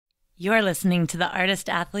You're listening to The Artist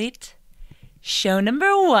Athlete, show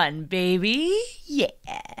number 1, baby. Yeah.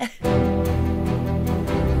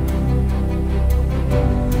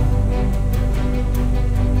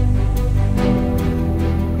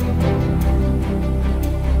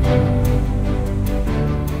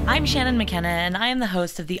 I'm Shannon McKenna, and I am the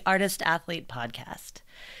host of the Artist Athlete podcast.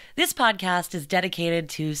 This podcast is dedicated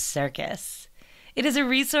to circus. It is a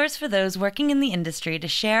resource for those working in the industry to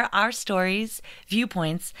share our stories,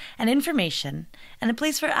 viewpoints, and information, and a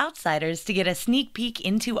place for outsiders to get a sneak peek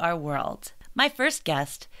into our world. My first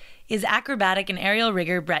guest is acrobatic and aerial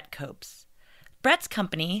rigger Brett Copes. Brett's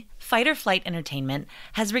company, Fight or Flight Entertainment,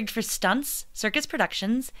 has rigged for stunts, circus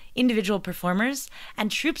productions, individual performers,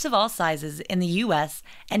 and troops of all sizes in the U.S.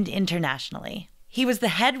 and internationally. He was the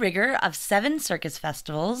head rigger of 7 circus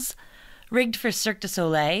festivals, rigged for Cirque du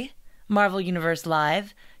Soleil, Marvel Universe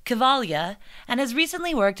Live, Cavalia, and has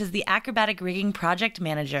recently worked as the acrobatic rigging project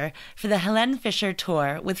manager for the Helene Fischer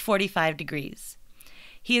Tour with 45 Degrees.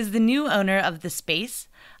 He is the new owner of The Space,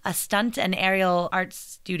 a stunt and aerial arts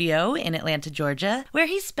studio in Atlanta, Georgia, where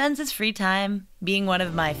he spends his free time being one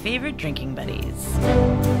of my favorite drinking buddies.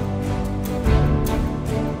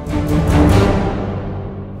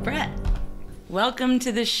 Brett, welcome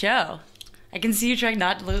to the show. I can see you trying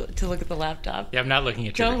not to look at the laptop. Yeah, I'm not looking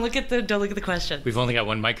at you. Don't look at the question. We've only got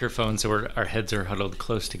one microphone, so our heads are huddled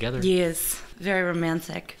close together. Yes, very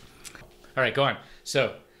romantic. All right, go on.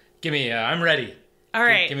 So, give me, I'm ready. All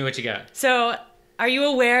right. Give me what you got. So, are you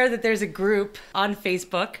aware that there's a group on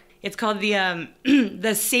Facebook? It's called the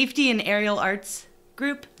the Safety and Aerial Arts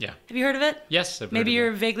group. Yeah. Have you heard of it? Yes, I've heard Maybe of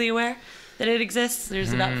you're it. vaguely aware that it exists.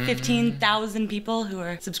 There's about 15,000 people who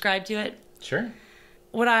are subscribed to it. Sure.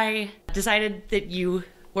 When I decided that you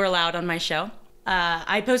were allowed on my show,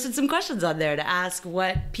 I posted some questions on there to ask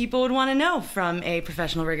what people would want to know from a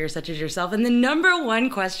professional rigger such as yourself. And the number one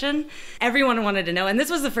question everyone wanted to know, and this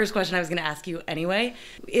was the first question I was going to ask you anyway,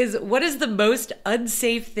 is what is the most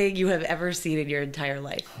unsafe thing you have ever seen in your entire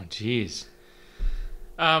life? Oh, geez.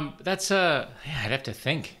 That's, yeah, I'd have to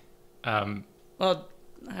think. Well,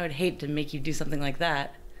 I would hate to make you do something like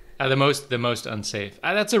that. The most unsafe.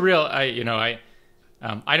 That's a real, I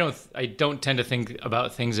don't tend to think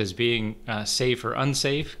about things as being safe or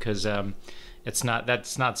unsafe because that's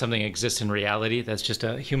not something that exists in reality. That's just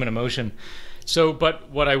a human emotion. So, but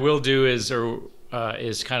what I will do is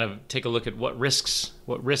kind of take a look at what risks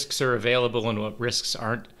are available and what risks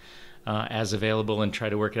aren't as available and try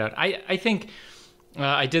to work it out. I think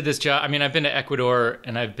I did this job. I mean, I've been to Ecuador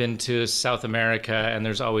and I've been to South America, and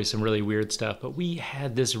there's always some really weird stuff. But we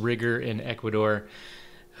had this rigger in Ecuador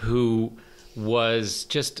who was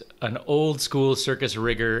just an old school circus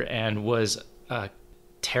rigger and was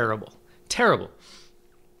terrible.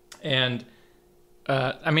 And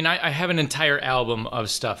I mean, I have an entire album of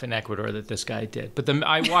stuff in Ecuador that this guy did. But a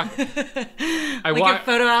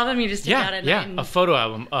photo album you just took out at night? Yeah, a photo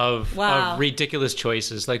album of ridiculous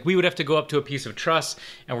choices. Like, we would have to go up to a piece of truss,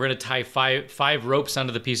 and we're going to tie five ropes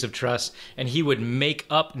onto the piece of truss, and he would make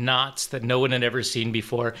up knots that no one had ever seen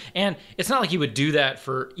before. And it's not like he would do that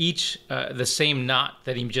for each, the same knot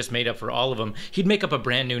that he just made up for all of them. He'd make up a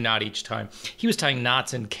brand new knot each time. He was tying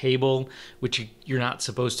knots in cable, which you're not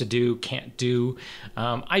supposed to do, can't do.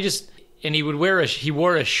 And he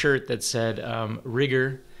wore a shirt that said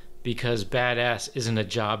rigger because badass isn't a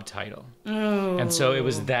job title. Oh. And so it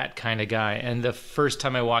was that kind of guy. And the first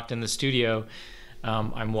time I walked in the studio,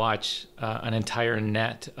 I watched an entire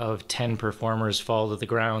net of 10 performers fall to the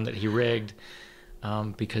ground that he rigged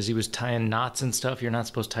because he was tying knots and stuff you're not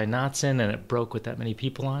supposed to tie knots in, and it broke with that many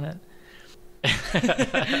people on it.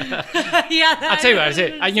 Yeah, I'll tell you what.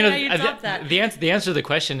 The answer to the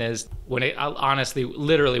question is honestly,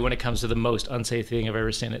 literally, when it comes to the most unsafe thing I've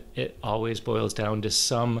ever seen, it always boils down to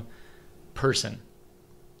some person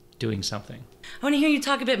doing something. I want to hear you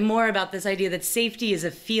talk a bit more about this idea that safety is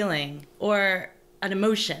a feeling or an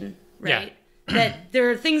emotion, right? Yeah. That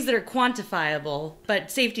there are things that are quantifiable,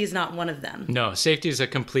 but safety is not one of them. No, safety is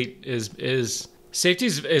Safety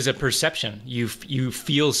is a perception. You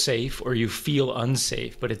feel safe or you feel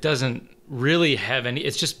unsafe, but it doesn't really have any.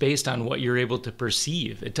 It's just based on what you're able to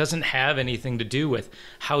perceive. It doesn't have anything to do with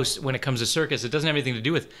when it comes to circus, it doesn't have anything to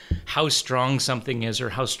do with how strong something is or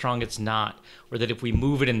how strong it's not, or that if we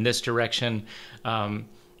move it in this direction,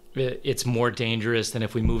 it's more dangerous than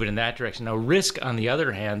if we move it in that direction. Now, risk, on the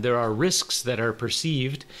other hand, there are risks that are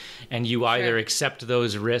perceived, and you either accept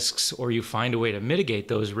those risks or you find a way to mitigate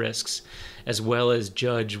those risks, as well as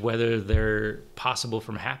judge whether they're possible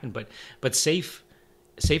from happening. But safe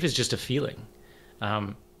is just a feeling.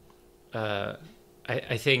 I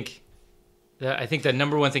think the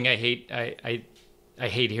number one thing I hate,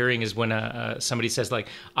 hate hearing is when somebody says like,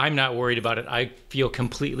 I'm not worried about it. I feel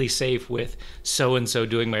completely safe with so-and-so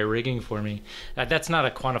doing my rigging for me. That's not a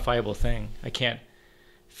quantifiable thing. I can't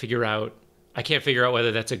figure out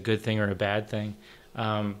whether that's a good thing or a bad thing.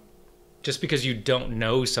 Just because you don't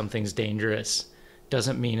know something's dangerous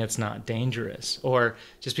doesn't mean it's not dangerous. Or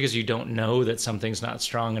just because you don't know that something's not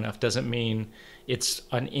strong enough doesn't mean it's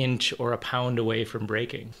an inch or a pound away from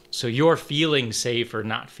breaking. So your feeling safe or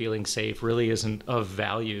not feeling safe really isn't of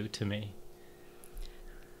value to me.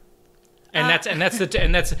 And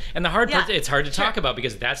the hard part. It's hard to talk about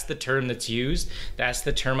because that's the term that's used. That's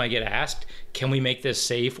the term I get asked. Can we make this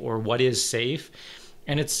safe, or what is safe?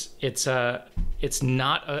 And it's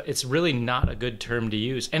really not a good term to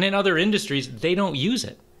use. And in other industries, they don't use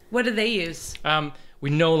it. What do they use? We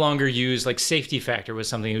no longer use, like, safety factor was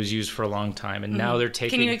something that was used for a long time, and now they're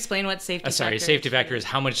taking... Can you explain what safety factor is? Safety factor is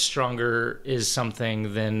how much stronger is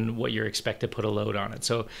something than what you're expected to put a load on it.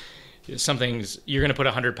 So you're going to put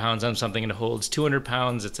 100 pounds on something and it holds 200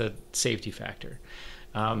 pounds, it's a safety factor.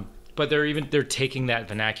 But they're taking that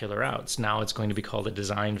vernacular out. So now it's going to be called a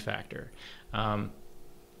design factor.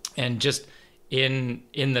 And just in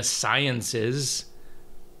the sciences,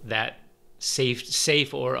 that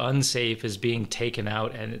safe or unsafe is being taken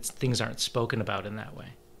out, and things aren't spoken about in that way.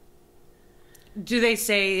 Do they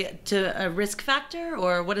say to a risk factor,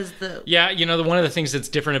 or what is the... Yeah, one of the things that's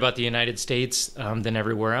different about the United States than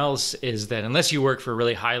everywhere else is that unless you work for a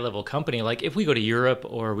really high-level company, like if we go to Europe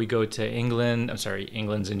or we go to England,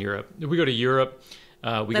 England's in Europe. If we go to Europe...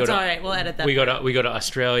 That's all right. We'll edit that. We go to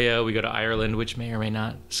Australia. We go to Ireland, which may or may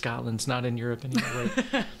not. Scotland's not in Europe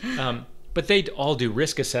anymore. But they all do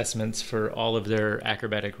risk assessments for all of their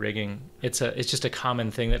acrobatic rigging. It's just a common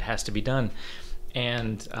thing that has to be done,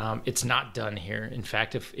 and it's not done here. In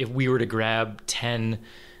fact, if we were to grab 10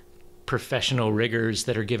 professional riggers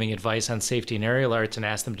that are giving advice on safety and aerial arts and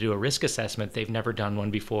ask them to do a risk assessment, they've never done one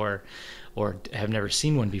before or have never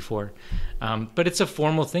seen one before. But it's a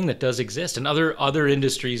formal thing that does exist, and other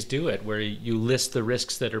industries do it, where you list the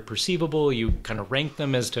risks that are perceivable, you kind of rank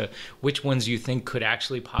them as to which ones you think could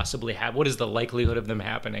actually possibly happen, what is the likelihood of them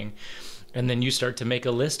happening, and then you start to make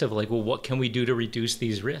a list of like, well, what can we do to reduce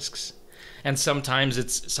these risks? And sometimes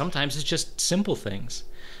it's just simple things.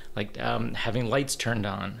 Like having lights turned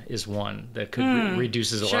on is one that could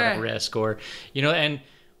reduces a lot of risk, or and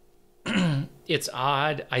it's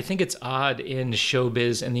odd. I think it's odd in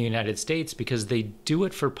showbiz in the United States because they do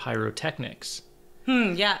it for pyrotechnics.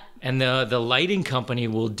 Yeah. And the lighting company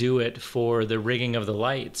will do it for the rigging of the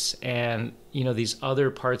lights, and these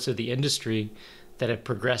other parts of the industry that have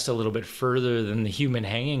progressed a little bit further than the human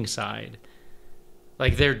hanging side.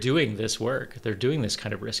 Like, they're doing this work. They're doing this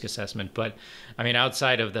kind of risk assessment. But, I mean,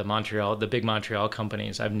 outside of the big Montreal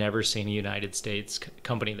companies, I've never seen a United States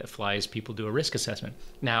company that flies people do a risk assessment.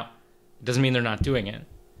 Now, it doesn't mean they're not doing it,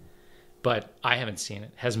 but I haven't seen it.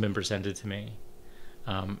 It hasn't been presented to me.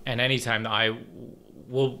 And anytime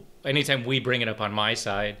we bring it up on my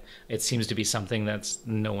side, it seems to be something that's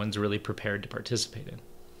no one's really prepared to participate in.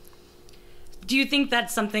 Do you think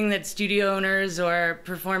that's something that studio owners or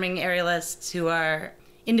performing aerialists who are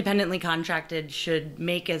independently contracted should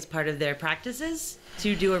make as part of their practices,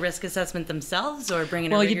 to do a risk assessment themselves or bring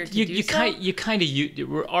in a rigger to do so?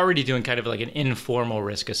 We're already doing kind of like an informal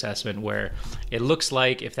risk assessment where it looks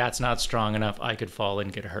like if that's not strong enough, I could fall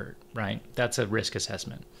and get hurt, right? That's a risk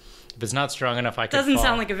assessment. If it's not strong enough, I could fall. Doesn't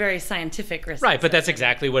sound like a very scientific risk assessment. Right, but that's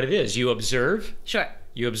exactly what it is. You observe. Sure.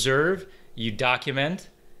 You observe, you document,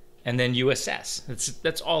 and then you assess.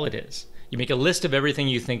 That's all it is. You make a list of everything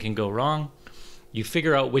you think can go wrong. You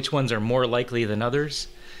figure out which ones are more likely than others.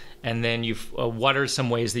 And then what are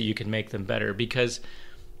some ways that you can make them better? Because,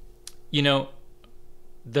 if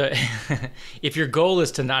your goal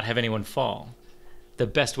is to not have anyone fall, the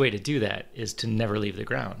best way to do that is to never leave the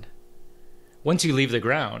ground. Once you leave the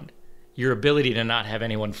ground, your ability to not have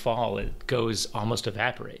anyone fall, almost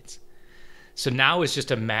evaporates. So now it's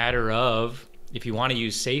just a matter of, if you want to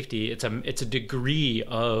use safety, it's a degree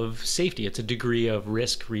of safety. It's a degree of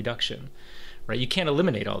risk reduction, right? You can't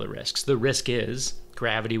eliminate all the risks. The risk is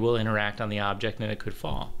gravity will interact on the object and it could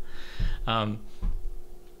fall.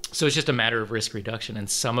 So it's just a matter of risk reduction, and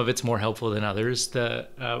some of it's more helpful than others.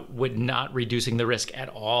 With not reducing the risk at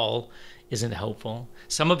all isn't helpful.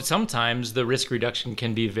 Sometimes the risk reduction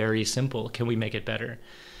can be very simple. Can we make it better?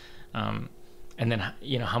 And then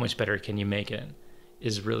how much better can you make it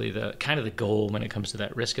is really the kind of the goal when it comes to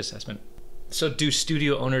that risk assessment. So do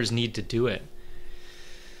studio owners need to do it?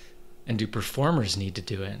 And do performers need to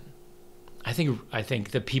do it? I think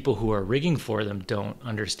the people who are rigging for them don't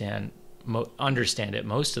understand it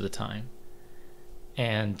most of the time.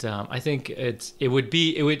 And I think it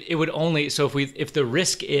would only, so if the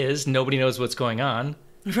risk is nobody knows what's going on,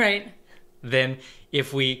 right? Then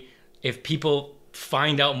if people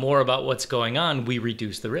find out more about what's going on, we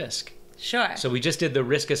reduce the risk. Sure. So we just did the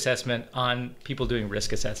risk assessment on people doing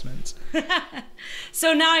risk assessments.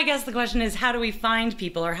 So now I guess the question is, how do we find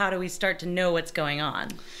people, or how do we start to know what's going on?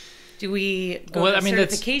 Do we go to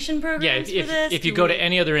certification programs for this? If you go to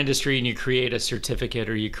any other industry and you create a certificate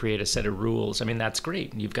or you create a set of rules, I mean, that's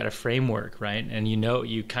great. You've got a framework, right? And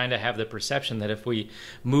you kind of have the perception that if we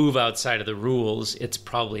move outside of the rules, it's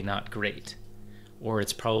probably not great, or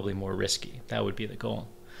it's probably more risky. That would be the goal.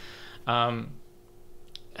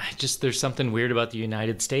 There's something weird about the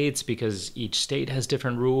United States because each state has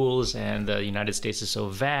different rules, and the United States is so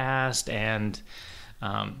vast, and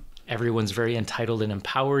everyone's very entitled and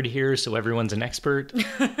empowered here, so everyone's an expert.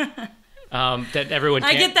 That everyone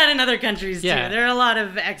can't, I get that in other countries, too. There are a lot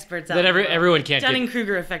of experts out there. Everyone can't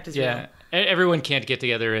Dunning-Kruger effect is real. Everyone can't get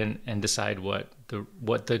together and decide what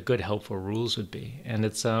the good, helpful rules would be. And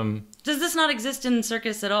it's Does this not exist in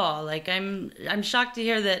circus at all? Like, I'm shocked to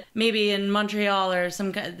hear that maybe in Montreal or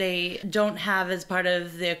they don't have, as part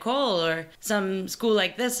of the école or some school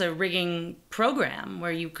like this, a rigging program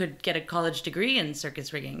where you could get a college degree in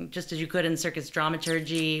circus rigging, just as you could in circus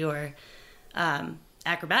dramaturgy or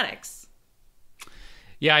acrobatics.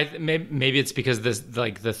 Yeah, maybe it's because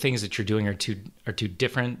the things that you're doing are too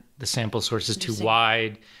different. The sample source is too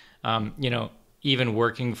wide. Even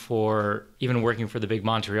working for the big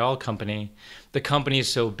Montreal company, the company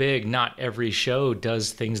is so big, not every show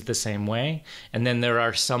does things the same way. And then there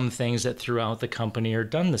are some things that throughout the company are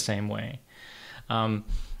done the same way.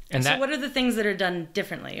 So what are the things that are done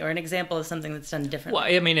differently, or an example of something that's done differently?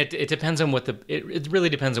 Well, I mean, it depends on it really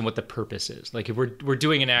depends on what the purpose is. Like if we're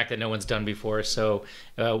doing an act that no one's done before, so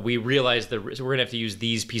we realize that we're going to have to use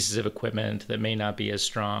these pieces of equipment that may not be as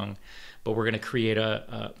strong, but we're going to create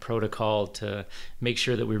a protocol to make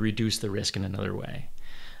sure that we reduce the risk in another way.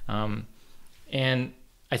 And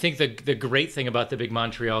I think the great thing about the big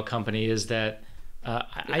Montreal company is that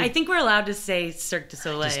I think we're allowed to say Cirque du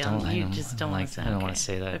Soleil. I don't want to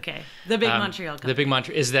say that. Okay, the big Montreal company. The big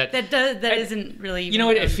Montreal is that isn't really. You know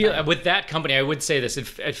what? It feels with that company. I would say this.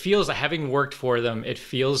 It feels, having worked for them, it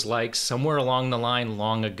feels like somewhere along the line,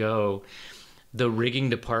 long ago, the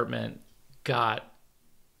rigging department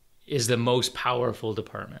is the most powerful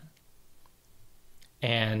department.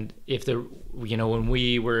 And when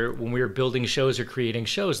we were building shows or creating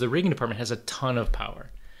shows, the rigging department has a ton of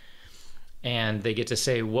power. And they get to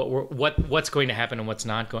say what's going to happen and what's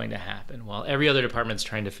not going to happen. While every other department's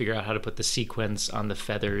trying to figure out how to put the sequence on the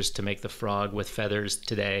feathers to make the frog with feathers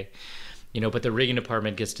today. But the rigging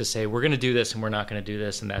department gets to say, we're going to do this and we're not going to do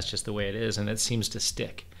this, and that's just the way it is, and it seems to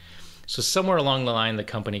stick. So somewhere along the line, the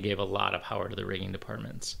company gave a lot of power to the rigging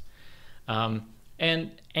departments.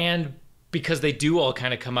 And because they do all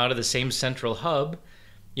kind of come out of the same central hub,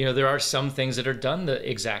 there are some things that are done the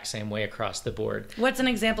exact same way across the board. What's an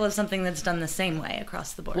example of something that's done the same way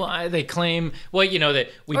across the board? Well, they claim, that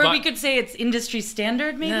we... Or we could say it's industry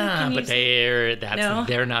standard, maybe? Nah, but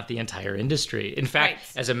they're not the entire industry. In fact,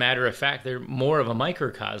 As a matter of fact, they're more of a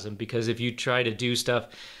microcosm, because if you try to do stuff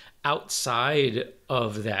outside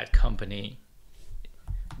of that company,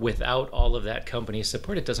 without all of that company's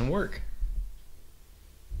support, it doesn't work.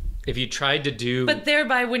 If you tried to do... But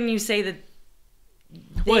thereby, wouldn't you say that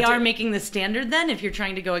they are making the standard then, if you're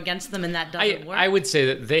trying to go against them and that doesn't work? I would say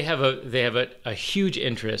that they have a huge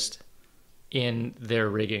interest in their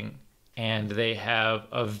rigging, and they have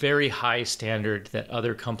a very high standard that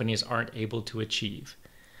other companies aren't able to achieve.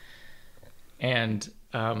 And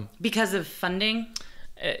because of funding?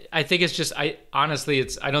 I think it's just, I don't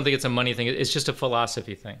think it's a money thing. It's just a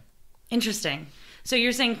philosophy thing. Interesting. So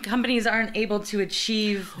you're saying companies aren't able to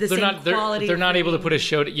achieve the same quality? They're not able to put a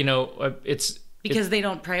show to, because they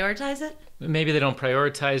don't prioritize it? Maybe they don't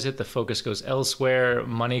prioritize it. The focus goes elsewhere.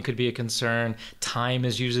 Money could be a concern. Time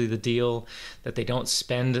is usually the deal, that they don't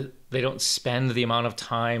spend the amount of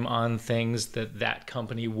time on things that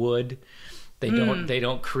company would. They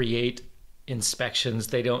don't create inspections.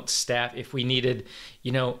 They don't staff. If we needed,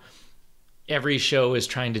 every show is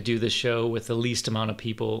trying to do the show with the least amount of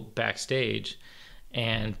people backstage.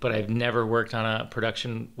 But I've never worked on a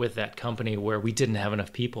production with that company where we didn't have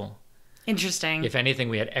enough people. Interesting. If anything,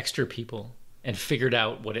 we had extra people and figured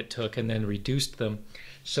out what it took and then reduced them.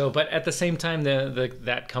 So, but at the same time,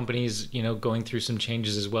 that company's, going through some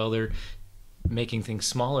changes as well. They're making things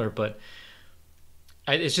smaller, but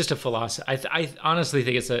it's just a philosophy. I honestly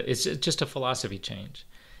think it's just a philosophy change,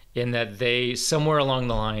 in that they, somewhere along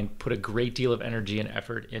the line, put a great deal of energy and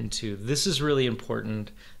effort into, this is really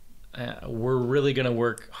important. we're really going to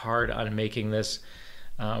work hard on making this.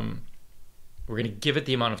 We're going to give it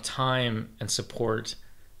the amount of time and support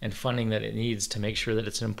and funding that it needs to make sure that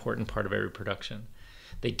it's an important part of every production.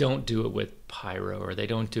 They don't do it with pyro, or they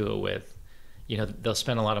don't do it with, they'll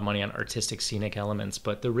spend a lot of money on artistic scenic elements,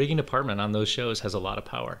 but the rigging department on those shows has a lot of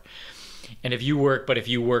power. And if you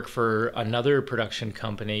work for another production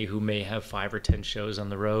company who may have 5 or 10 shows on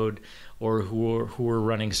the road, or who are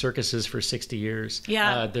running circuses for 60 years,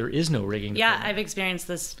 there is no rigging department. Yeah, I've experienced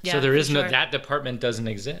this. Yeah, so there is no, that department doesn't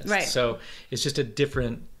exist. Right. So it's just a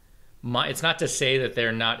different, it's not to say that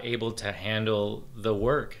they're not able to handle the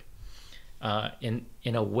work in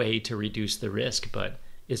a way to reduce the risk, but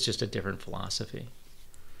it's just a different philosophy.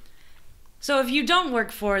 So if you don't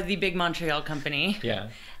work for the big Montreal company,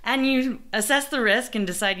 and you assess the risk and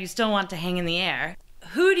decide you still want to hang in the air,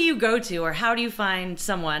 who do you go to, or how do you find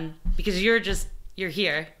someone? Because you're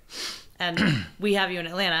here, and we have you in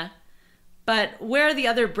Atlanta. But where are the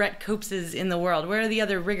other Brett Copeses in the world? Where are the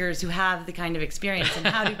other riggers who have the kind of experience, and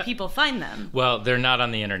how do people find them? Well, they're not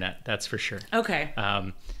on the internet, that's for sure. Okay.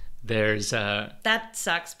 That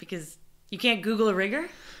sucks, because you can't Google a rigger?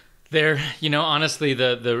 Honestly,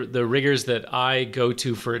 the riggers that I go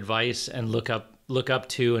to for advice and look up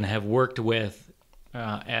to and have worked with,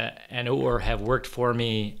 or have worked for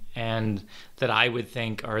me, and that I would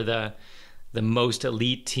think are the most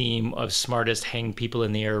elite team of smartest hang people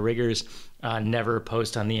in the air riggers, never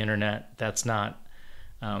post on the internet. That's not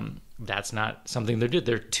something they do.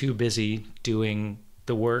 They're too busy doing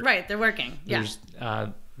the work. Right, they're working. Yeah.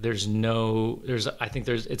 It's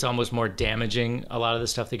almost more damaging, a lot of the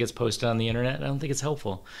stuff that gets posted on the internet. I don't think it's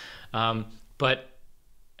helpful. But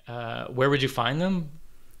where would you find them?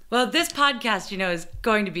 Well, this podcast, is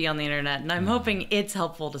going to be on the internet, and I'm hoping it's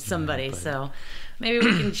helpful to somebody. So maybe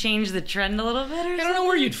we can change the trend a little bit. I don't know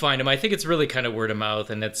where you'd find them. I think it's really kind of word of mouth,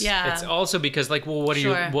 and it's also because,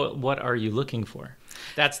 what are you looking for?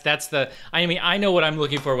 I know what I'm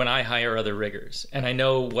looking for when I hire other riggers, and I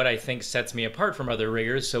know what I think sets me apart from other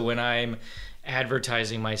riggers. So when I'm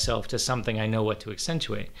advertising myself to something, I know what to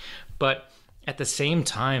accentuate. But at the same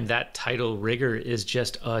time, that title rigger is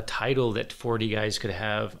just a title that 40 guys could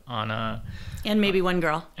have and maybe one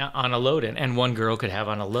girl on a load in, and one girl could have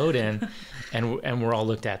on a load in, and we're all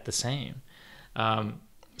looked at the same.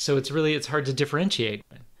 So it's hard to differentiate.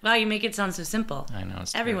 Wow, you make it sound so simple. I know.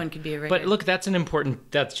 Everyone could be a rigger. But look, that's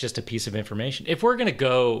just a piece of information. If we're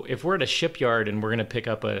at a shipyard and we're going to pick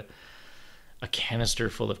up a canister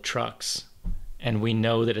full of trucks, and we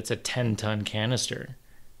know that it's a 10-ton canister,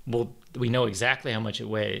 well, we know exactly how much it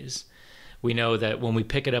weighs. We know that when we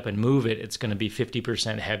pick it up and move it, it's going to be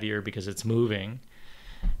 50% heavier because it's moving.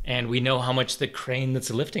 And we know how much the crane that's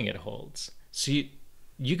lifting it holds. So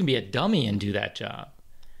you can be a dummy and do that job.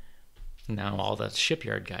 Now all the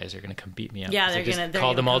shipyard guys are going to come beat me up. Yeah, they're going to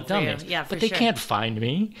call them all dummies. Yeah, but they can't find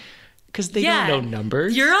me because they don't know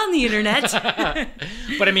numbers. You're on the internet.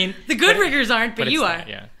 But I mean, the good riggers aren't, but you are.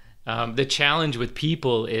 The challenge with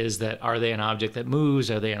people is that, are they an object that moves?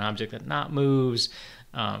 Are they an object that not moves?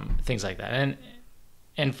 Things like that.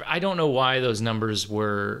 And I don't know why those numbers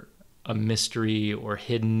were a mystery or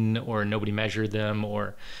hidden, or nobody measured them,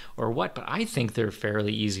 or what. But I think they're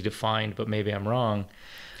fairly easy to find. But maybe I'm wrong.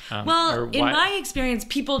 In my experience,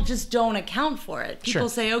 people just don't account for it. People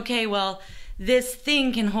say, okay, well, this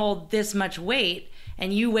thing can hold this much weight,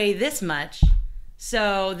 and you weigh this much,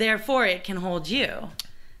 so therefore it can hold you.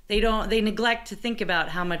 They neglect to think about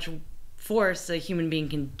how much force a human being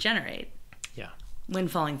can generate when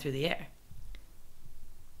falling through the air.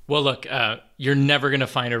 Well, look, you're never going to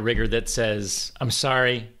find a rigger that says, I'm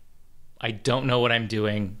sorry, I don't know what I'm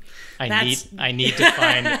doing. I need to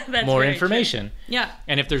find more information. True. Yeah.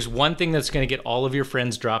 And if there's one thing that's going to get all of your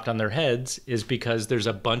friends dropped on their heads, is because there's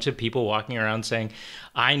a bunch of people walking around saying,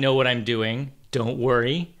 I know what I'm doing. Don't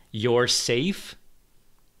worry. You're safe.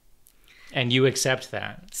 And you accept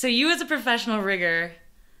that. So you as a professional rigger,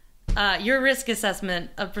 your risk assessment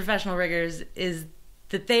of professional riggers is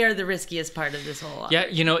that they are the riskiest part of this whole lot. Yeah,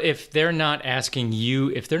 if they're not asking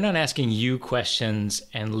you questions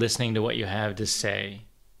and listening to what you have to say,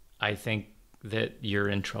 I think that you're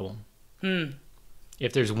in trouble.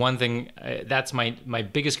 If there's one thing, that's my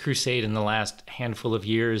biggest crusade in the last handful of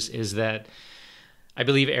years, is that I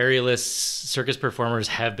believe aerialists, circus performers,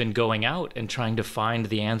 have been going out and trying to find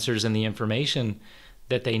the answers and the information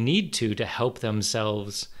that they need to help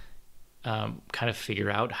themselves kind of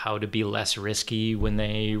figure out how to be less risky when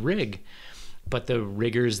they rig. But the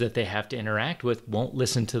riggers that they have to interact with won't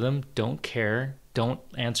listen to them, don't care, don't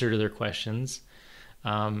answer to their questions,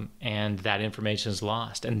 and that information is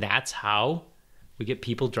lost. And that's how we get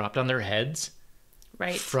people dropped on their heads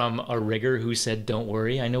right, from a rigger who said, don't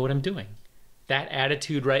worry, I know what I'm doing. That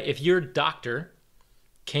attitude, right? If your doctor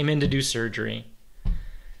came in to do surgery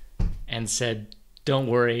and said, don't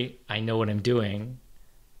worry, I know what I'm doing.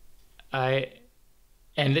 Sorry,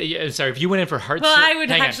 if you went in for heart surgery... Well, I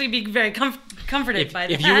would actually be very comforted by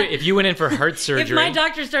that. If you went in for heart surgery... If my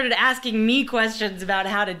doctor started asking me questions about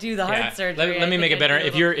how to do the heart surgery... Let me make it better.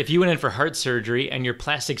 If you went in for heart surgery and your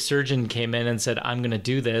plastic surgeon came in and said, I'm going to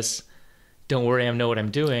do this, don't worry, I know what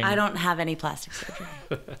I'm doing. I don't have any plastic surgery.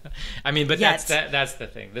 I mean, but that's the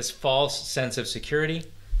thing. This false sense of security.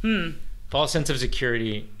 False sense of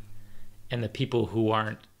security, and the people who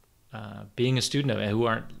aren't being a student of it,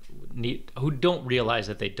 who don't realize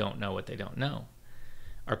that they don't know what they don't know,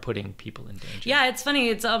 are putting people in danger. Yeah, it's funny.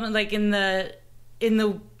 It's like in the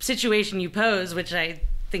situation you pose, which I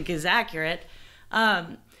think is accurate.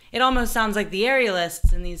 It almost sounds like the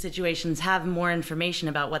aerialists in these situations have more information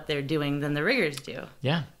about what they're doing than the riggers do.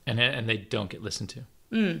 Yeah, and they don't get listened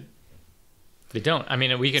to. They don't. I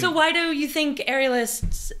mean, we can. So why do you think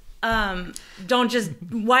aerialists don't just?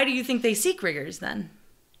 Why do you think they seek riggers then?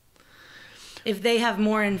 If they have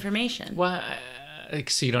more information. Well,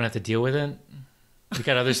 so you don't have to deal with it. We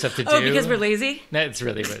got other stuff to do. Oh, because we're lazy? No, it's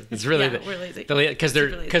really we're lazy.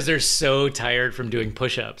 Because they're so tired from doing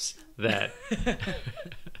push-ups that.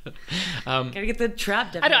 Gotta get the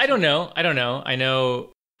trap definition. I don't know. I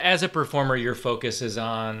know as a performer, your focus is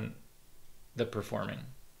on the performing.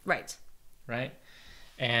 Right.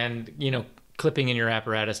 And, clipping in your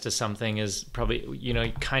apparatus to something is probably,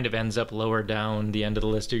 it kind of ends up lower down the end of the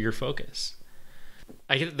list of your focus.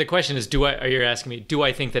 The question is, you're asking me, do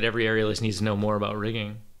I think that every aerialist needs to know more about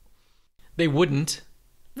rigging? They wouldn't.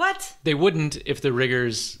 What? They wouldn't if the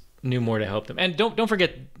riggers knew more to help them. And don't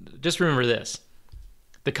forget, just remember this.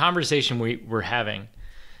 The conversation we're having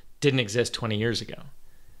didn't exist 20 years ago.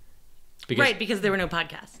 Because there were no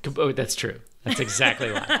podcasts. Oh, that's true. That's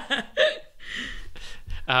exactly why.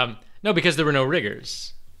 No, because there were no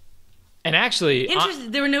riggers. And actually...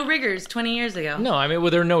 there were no riggers 20 years ago. No, I mean,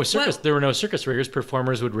 there were no circus riggers.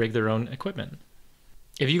 Performers would rig their own equipment.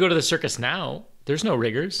 If you go to the circus now, there's no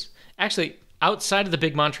riggers. Actually, outside of the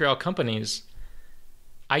big Montreal companies,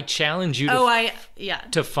 I challenge you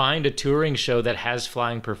to find a touring show that has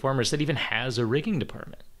flying performers that even has a rigging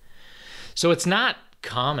department. So it's not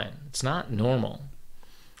common. It's not normal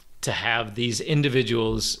to have these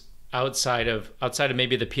individuals outside of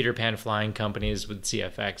maybe the Peter Pan flying companies with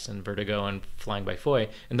CFX and Vertigo and Flying by Foy,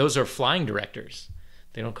 and those are flying directors.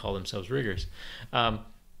 They don't call themselves riggers.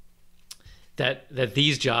 That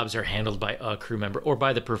these jobs are handled by a crew member or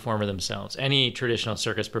by the performer themselves. Any traditional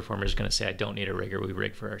circus performer is going to say, I don't need a rigger, we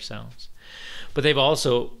rig for ourselves. But they've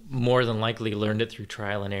also more than likely learned it through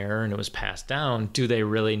trial and error, and it was passed down. Do they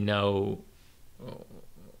really know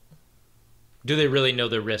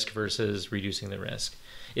the risk versus reducing the risk?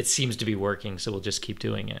 It seems to be working, so we'll just keep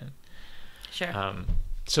doing it. Sure.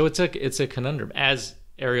 So it's a conundrum. As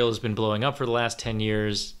aerial has been blowing up for the last 10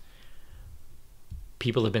 years,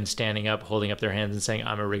 people have been standing up, holding up their hands and saying,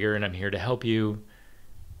 I'm a rigger and I'm here to help you.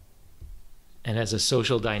 And as a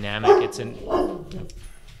social dynamic, it's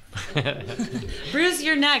Bruce,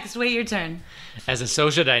 you're next. Wait your turn. As a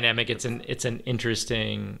social dynamic, it's an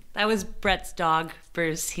interesting... That was Brett's dog,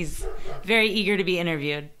 Bruce. He's very eager to be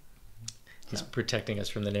interviewed. He's protecting us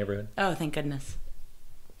from the neighborhood. Oh, thank goodness.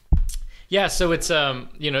 Yeah, so it's,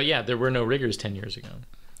 there were no riggers 10 years ago,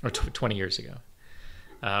 or 20 years ago.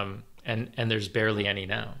 And there's barely any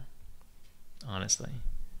now, honestly.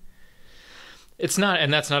 It's not,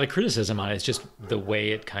 and that's not a criticism on it, it's just the way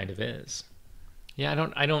it kind of is. Yeah,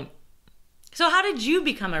 I don't. So how did you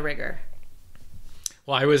become a rigger?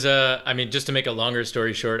 Well, I was just to make a longer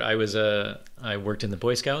story short, I worked in the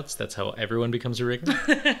Boy Scouts. That's how everyone becomes a rigger.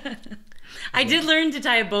 I did learn to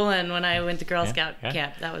tie a bowline when I went to Girl Scout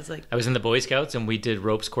camp. That was like... I was in the Boy Scouts, and we did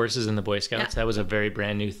ropes courses in the Boy Scouts. Yeah. That was a very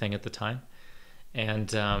brand new thing at the time. And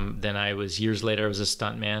then years later, I was a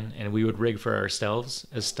stuntman, and we would rig for ourselves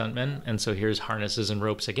as stuntmen. And so here's harnesses and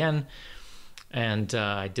ropes again. And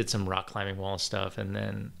I did some rock climbing wall stuff. And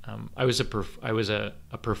then I was a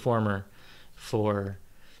performer for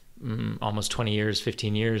almost 20 years,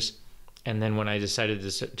 15 years. And then when I decided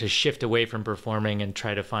to shift away from performing and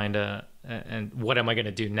try to find and what am I going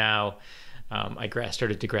to do now, I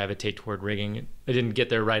started to gravitate toward rigging. I didn't get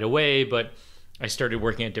there right away, but I started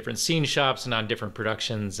working at different scene shops and on different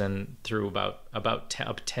productions, and through about a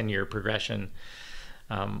 10-year progression,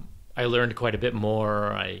 I learned quite a bit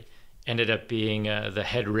more. I ended up being the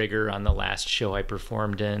head rigger on the last show I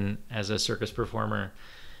performed in as a circus performer,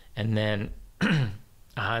 and then I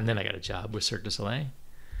got a job with Cirque du Soleil.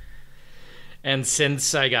 And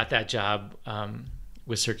since I got that job,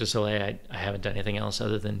 with Cirque du Soleil, I haven't done anything else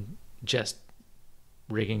other than just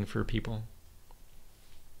rigging for people.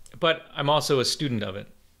 But I'm also a student of it.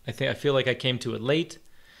 I feel like I came to it late.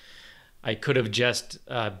 I could have just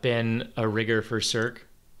been a rigger for Cirque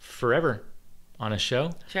forever on a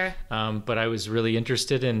show. Sure. But I was really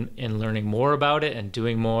interested in learning more about it and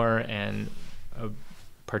doing more and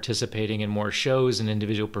participating in more shows and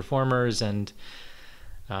individual performers, and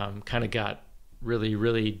kind of got really,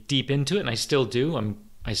 really deep into it. And I still do.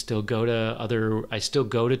 I still go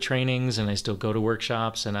to trainings, and I still go to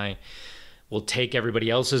workshops, and I will take everybody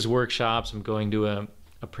else's workshops. I'm going to a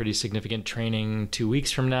pretty significant training 2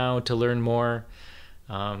 weeks from now to learn more.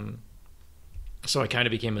 So I kind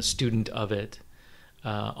of became a student of it,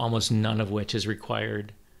 almost none of which is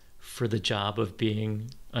required for the job of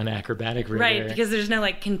being an acrobatic rigger. Right, because there's no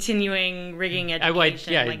like continuing rigging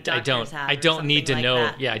education. I don't need to know.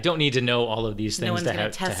 That. Yeah, I don't need to know all of these things no one's to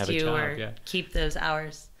have test a job. Or keep those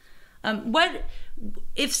hours. What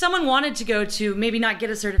if someone wanted to go to, maybe not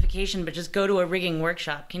get a certification, but just go to a rigging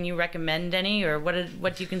workshop? Can you recommend any, or what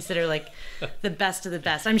do you consider like the best of the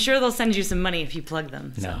best? I'm sure they'll send you some money if you plug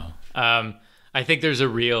them. So. No, I think there's a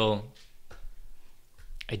real.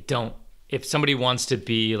 If somebody wants to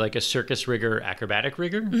be like a circus rigger, or acrobatic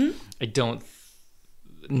rigger, mm-hmm.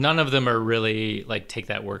 None of them are really like, take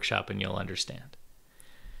that workshop and you'll understand.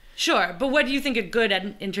 Sure, but what do you think a good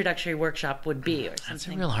introductory workshop would be, or something? That's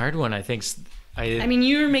a real hard one. I think. I mean,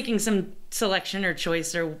 you're making some selection or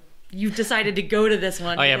choice, or you've decided to go to this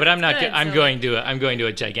one. Oh yeah, but I'm not. I'm going to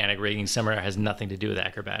a gigantic rigging seminar that has nothing to do with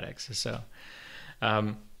acrobatics. So,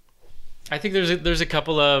 I think there's a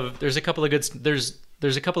couple of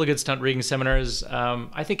good stunt rigging seminars.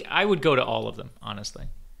 I think I would go to all of them, honestly.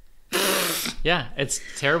 Yeah, it's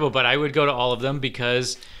terrible, but I would go to all of them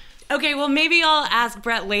because. Okay, well, maybe I'll ask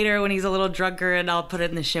Brett later when he's a little drunker, and I'll put it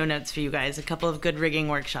in the show notes for you guys. A couple of good rigging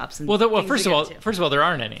workshops. And first of all, there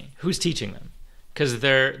aren't any. Who's teaching them? Because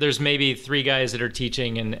there's maybe 3 guys that are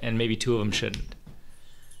teaching, and maybe 2 of them shouldn't.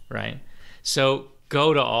 Right? So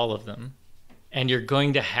go to all of them, and you're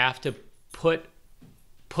going to have to put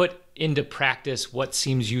into practice what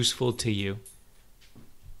seems useful to you.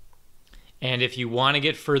 And if you want to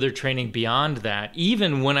get further training beyond that,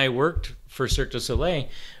 even when I worked for Cirque du Soleil,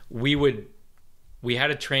 we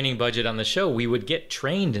had a training budget on the show. We would get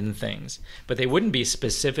trained in things, but they wouldn't be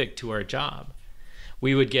specific to our job.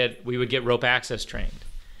 We would get rope access trained,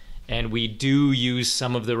 and we do use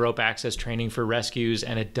some of the rope access training for rescues,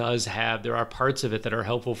 and there are parts of it that are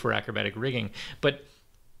helpful for acrobatic rigging. But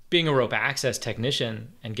being a rope access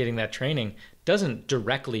technician and getting that training doesn't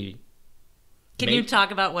directly. Can you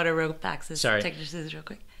talk about what a rope access technician is real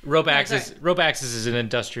quick? Rope access is an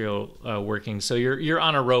industrial working. So you're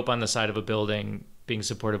on a rope on the side of a building, being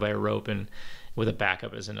supported by a rope, and with a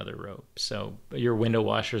backup as another rope. So your window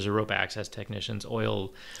washers are rope access technicians,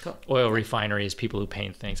 oil refineries, people who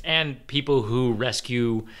paint things, and people who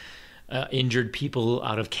rescue injured people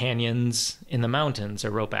out of canyons in the mountains are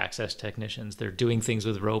rope access technicians. They're doing things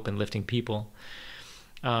with rope and lifting people.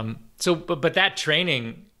 But that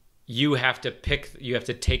training. You have to take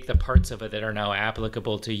the parts of it that are now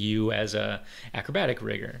applicable to you as a acrobatic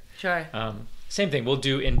rigger. Sure. Same thing. We'll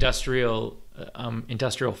do industrial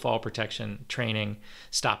fall protection training,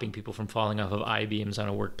 stopping people from falling off of I-beams on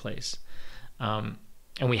a workplace. And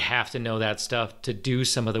we have to know that stuff to do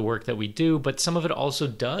some of the work that we do, but some of it also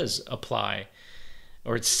does apply,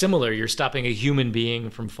 or it's similar. You're stopping a human being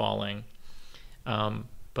from falling,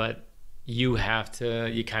 but you kind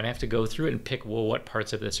of have to go through it and pick, well, what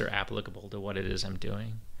parts of this are applicable to what it is I'm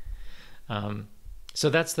doing. So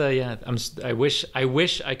that's I wish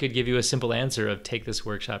I could give you a simple answer of take this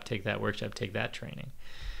workshop, take that workshop, take that training.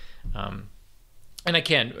 And I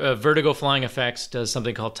can. Vertigo Flying Effects does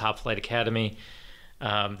something called Top Flight Academy.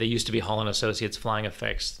 They used to be Hall & Associates Flying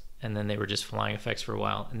Effects, and then they were just Flying Effects for a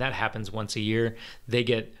while. And that happens once a year. They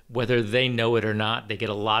get, whether they know it or not, they get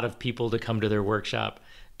a lot of people to come to their workshop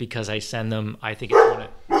because I send them.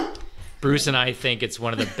 Bruce and I think it's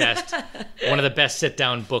one of the best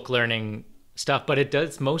sit-down book learning stuff, but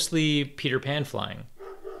it's mostly Peter Pan flying.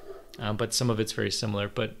 But some of it's very similar.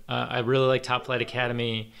 But I really like Top Flight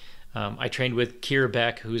Academy. I trained with Keir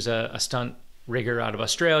Beck, who's a stunt rigger out of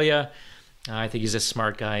Australia. I think he's a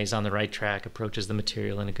smart guy. He's on the right track, approaches the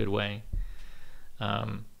material in a good way.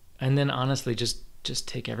 And then honestly, just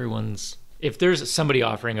take everyone's. If there's somebody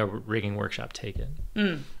offering a rigging workshop, take it.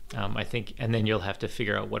 I think, and then you'll have to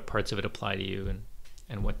figure out what parts of it apply to you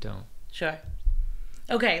and what don't. Sure.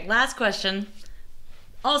 Okay, last question.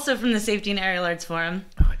 Also from the Safety and Aerial Arts Forum.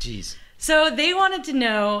 Oh, geez. So they wanted to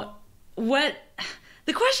know the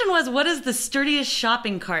The question was, what is the sturdiest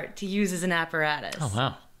shopping cart to use as an apparatus? Oh,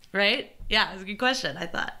 wow. Right? Yeah, it was a good question, I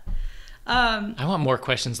thought. I want more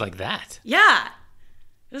questions like that. Yeah,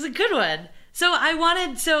 it was a good one. So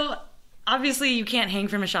obviously you can't hang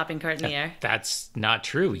from a shopping cart in the air. That's not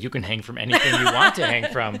true. You can hang from anything you want to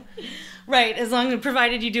hang from. Right,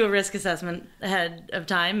 provided you do a risk assessment ahead of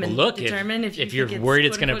time and determine if you're worried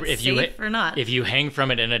it's going to safe or not. If you hang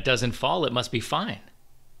from it and it doesn't fall, it must be fine.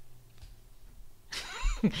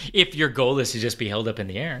 If your goal is to just be held up in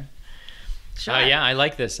the air. Sure. Yeah, I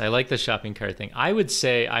like this. I like the shopping cart thing. I would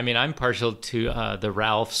say, I'm partial to the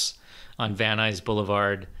Ralph's on Van Nuys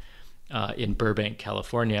Boulevard in Burbank,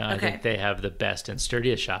 California. I think they have the best and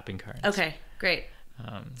sturdiest shopping carts. Okay, great.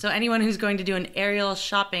 So anyone who's going to do an aerial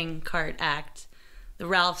shopping cart act, the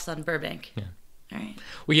Ralph's on Burbank. Yeah. All right.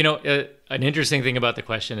 Well, an interesting thing about the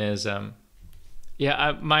question is,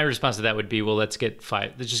 my response to that would be, well, let's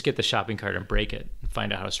just get the shopping cart and break it and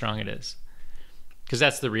find out how strong it is. Because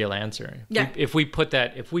that's the real answer. Yeah. If we put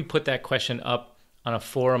that question up on a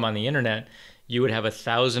forum on the internet, you would have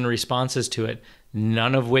 1,000 responses to it,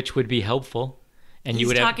 none of which would be helpful. And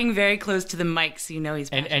he's talking very close to the mic, so he's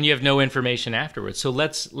passionate. And you have no information afterwards. So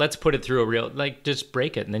let's put it through a real, just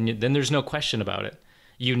break it, and then there's no question about it.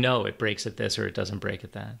 It breaks at this or it doesn't break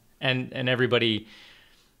at that. And everybody,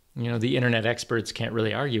 the internet experts can't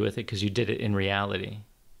really argue with it because you did it in reality.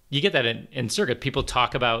 You get that in circuit. People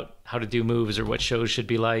talk about how to do moves or what shows should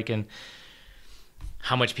be like and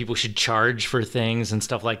how much people should charge for things and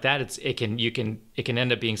stuff like that. It can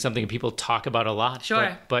end up being something people talk about a lot.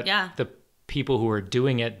 Sure. But yeah. The people who are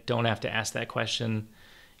doing it don't have to ask that question.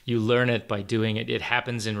 You learn it by doing it. It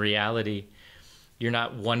happens in reality. You're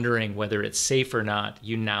not wondering whether it's safe or not.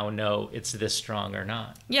 You now know it's this strong or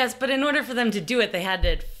not. Yes, but in order for them to do it, they had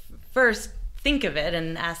to first think of it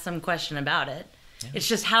and ask some question about it. Yeah. It's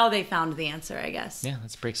just how they found the answer, I guess. Yeah,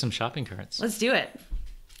 let's break some shopping carts. Let's do it.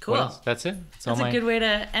 Cool. What else? That's it? That's a good way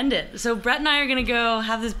to end it. So Brett and I are going to go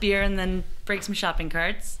have this beer and then break some shopping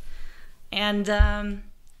carts. And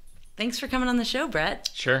thanks for coming on the show,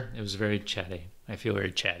 Brett. Sure. It was very chatty. I feel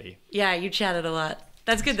very chatty. Yeah, you chatted a lot.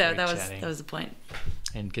 That's good, though. That was the point.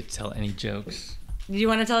 I didn't get to tell any jokes. Do you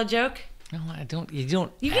want to tell a joke? No, I don't. You don't.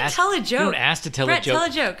 You can tell a joke. You don't ask to tell Brett, a joke. Tell a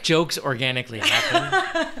joke. Jokes organically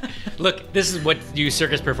happen. Look, this is what you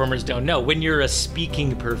circus performers don't know. When you're a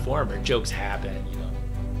speaking performer, jokes happen.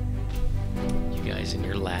 You guys and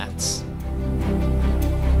your lats.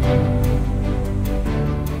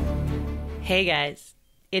 Hey guys,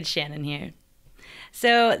 it's Shannon here.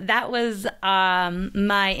 So that was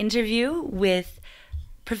my interview with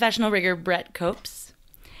professional rigger Brett Copes.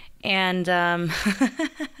 And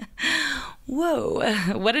whoa,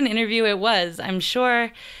 what an interview it was. I'm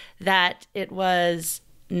sure that it was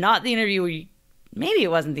not the interview, maybe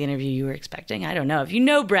it wasn't the interview you were expecting. I don't know. If you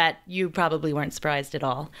know Brett, you probably weren't surprised at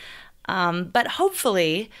all. But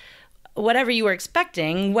hopefully, whatever you were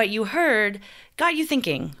expecting, what you heard got you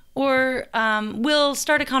thinking or will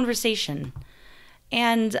start a conversation.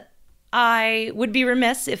 And I would be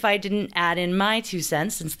remiss if I didn't add in my 2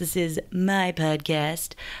 cents, since this is my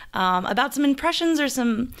podcast, about some impressions or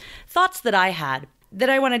some thoughts that I had that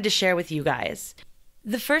I wanted to share with you guys.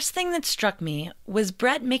 The first thing that struck me was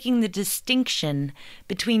Brett making the distinction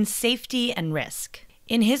between safety and risk.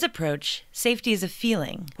 In his approach, safety is a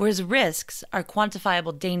feeling, whereas risks are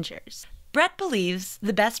quantifiable dangers. Brett believes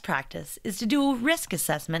the best practice is to do a risk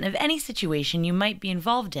assessment of any situation you might be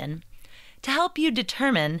involved in to help you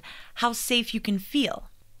determine how safe you can feel.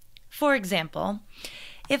 For example,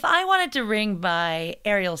 if I wanted to ring my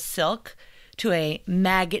aerial silk to a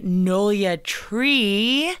magnolia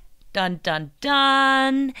tree, dun dun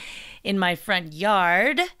dun, in my front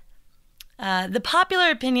yard, the popular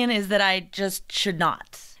opinion is that I just should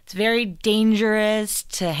not. It's very dangerous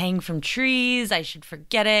to hang from trees. I should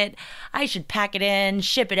forget it. I should pack it in,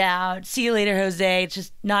 ship it out. See you later, Jose. It's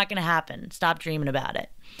just not going to happen. Stop dreaming about it.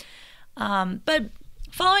 But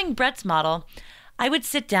following Brett's model, I would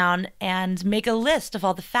sit down and make a list of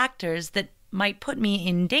all the factors that might put me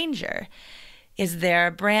in danger. Is there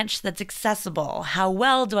a branch that's accessible? How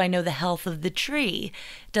well do I know the health of the tree?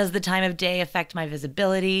 Does the time of day affect my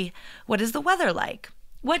visibility? What is the weather like?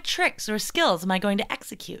 What tricks or skills am I going to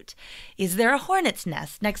execute? Is there a hornet's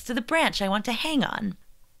nest next to the branch I want to hang on?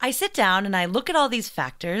 I sit down and I look at all these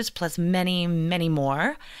factors, plus many, many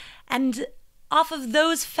more, and off of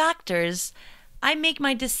those factors, I make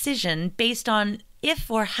my decision based on if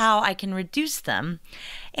or how I can reduce them,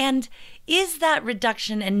 and is that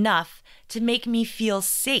reduction enough to make me feel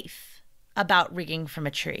safe about rigging from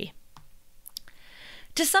a tree?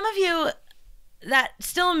 To some of you, that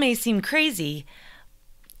still may seem crazy,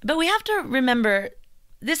 but we have to remember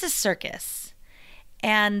this is circus.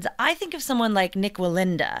 And I think of someone like Nik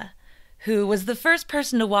Wallenda, who was the first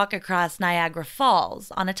person to walk across Niagara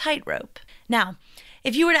Falls on a tightrope. Now,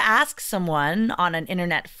 if you were to ask someone on an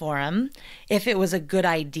internet forum if it was a good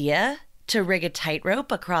idea to rig a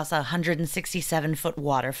tightrope across a 167-foot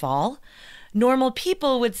waterfall, normal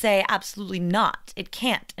people would say absolutely not. It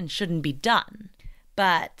can't and shouldn't be done.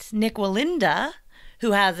 But Nik Wallenda,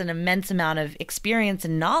 who has an immense amount of experience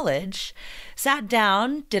and knowledge, sat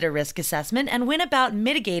down, did a risk assessment, and went about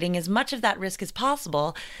mitigating as much of that risk as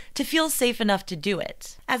possible to feel safe enough to do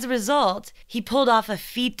it. As a result, he pulled off a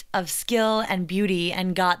feat of skill and beauty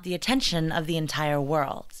and got the attention of the entire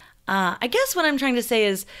world. I guess what I'm trying to say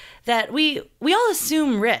is that we all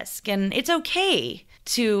assume risk, and it's okay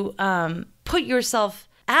to put yourself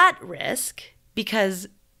at risk because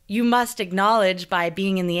you must acknowledge by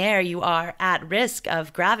being in the air you are at risk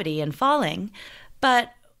of gravity and falling.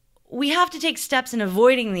 But we have to take steps in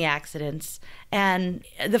avoiding the accidents. And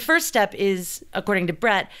the first step is, according to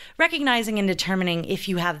Brett, recognizing and determining if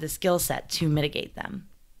you have the skill set to mitigate them.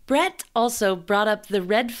 Brett also brought up the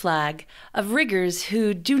red flag of riggers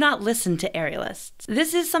who do not listen to aerialists.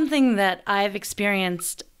 This is something that I've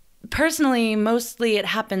experienced personally. Mostly it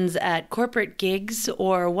happens at corporate gigs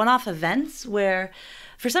or one-off events where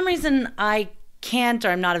for some reason I can't or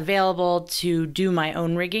I'm not available to do my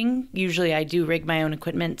own rigging. Usually I do rig my own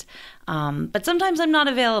equipment, but sometimes I'm not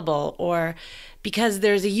available, or because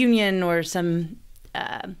there's a union or some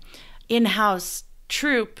in-house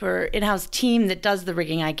troupe or in-house team that does the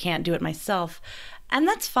rigging, I can't do it myself. And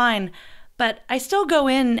that's fine, but I still go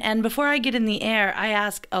in, and before I get in the air, I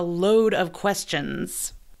ask a load of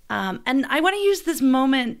questions. And I want to use this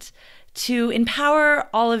moment to empower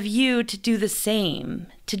all of you to do the same,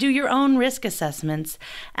 to do your own risk assessments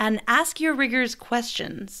and ask your riggers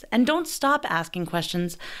questions. And don't stop asking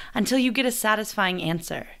questions until you get a satisfying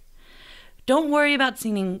answer. Don't worry about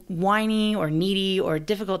seeming whiny or needy or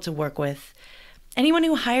difficult to work with. Anyone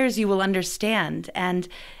who hires you will understand, and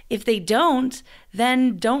if they don't,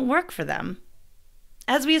 then don't work for them.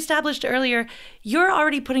 As we established earlier, you're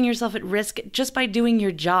already putting yourself at risk just by doing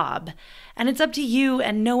your job, and it's up to you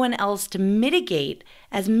and no one else to mitigate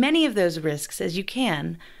as many of those risks as you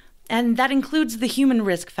can, and that includes the human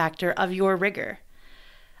risk factor of your rigger.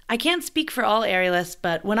 I can't speak for all aerialists,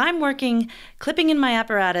 but when I'm working, clipping in my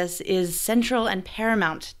apparatus is central and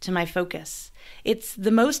paramount to my focus. It's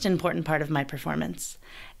the most important part of my performance,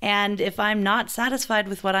 and if I'm not satisfied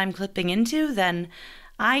with what I'm clipping into, then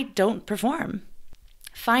I don't perform.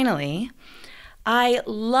 Finally, I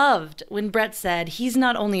loved when Brett said he's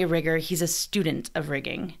not only a rigger, he's a student of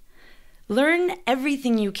rigging. Learn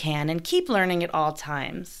everything you can and keep learning at all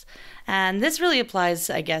times. And this really applies,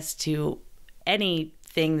 I guess, to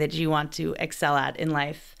anything that you want to excel at in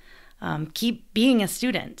life. Keep being a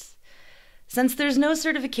student. Since there's no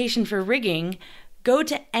certification for rigging, go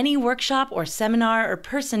to any workshop or seminar or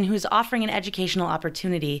person who's offering an educational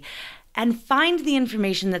opportunity and find the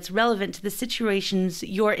information that's relevant to the situations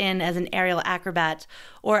you're in as an aerial acrobat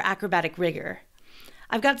or acrobatic rigger.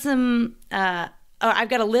 I've got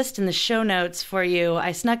a list in the show notes for you.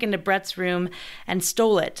 I snuck into Brett's room and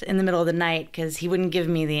stole it in the middle of the night because he wouldn't give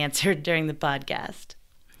me the answer during the podcast.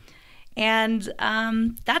 And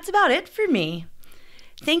that's about it for me.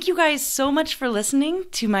 Thank you guys so much for listening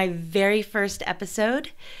to my very first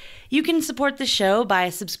episode. You can support the show by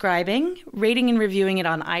subscribing, rating and reviewing it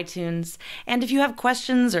on iTunes. And if you have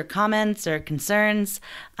questions or comments or concerns,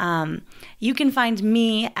 you can find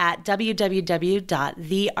me at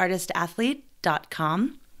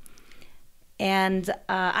www.theartistathlete.com. And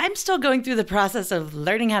I'm still going through the process of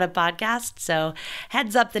learning how to podcast, so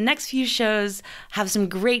heads up, the next few shows have some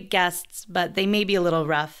great guests, but they may be a little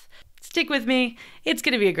rough. Stick with me. It's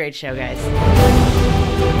going to be a great show, guys.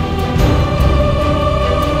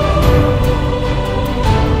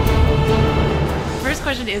 First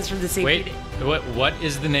question is from the safety. Wait, what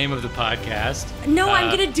is the name of the podcast? No,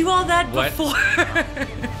 I'm going to do all that before.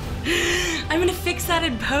 I'm going to fix that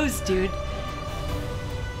in post, dude.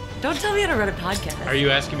 Don't tell me how to run a podcast. Are you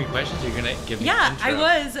asking me questions? Or are you going to give me an intro? I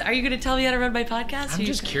was. Are you going to tell me how to run my podcast? I'm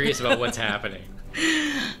just curious about what's happening.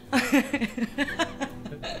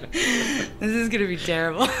 This is going to be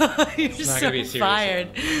terrible. You're so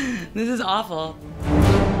fired. This is awful.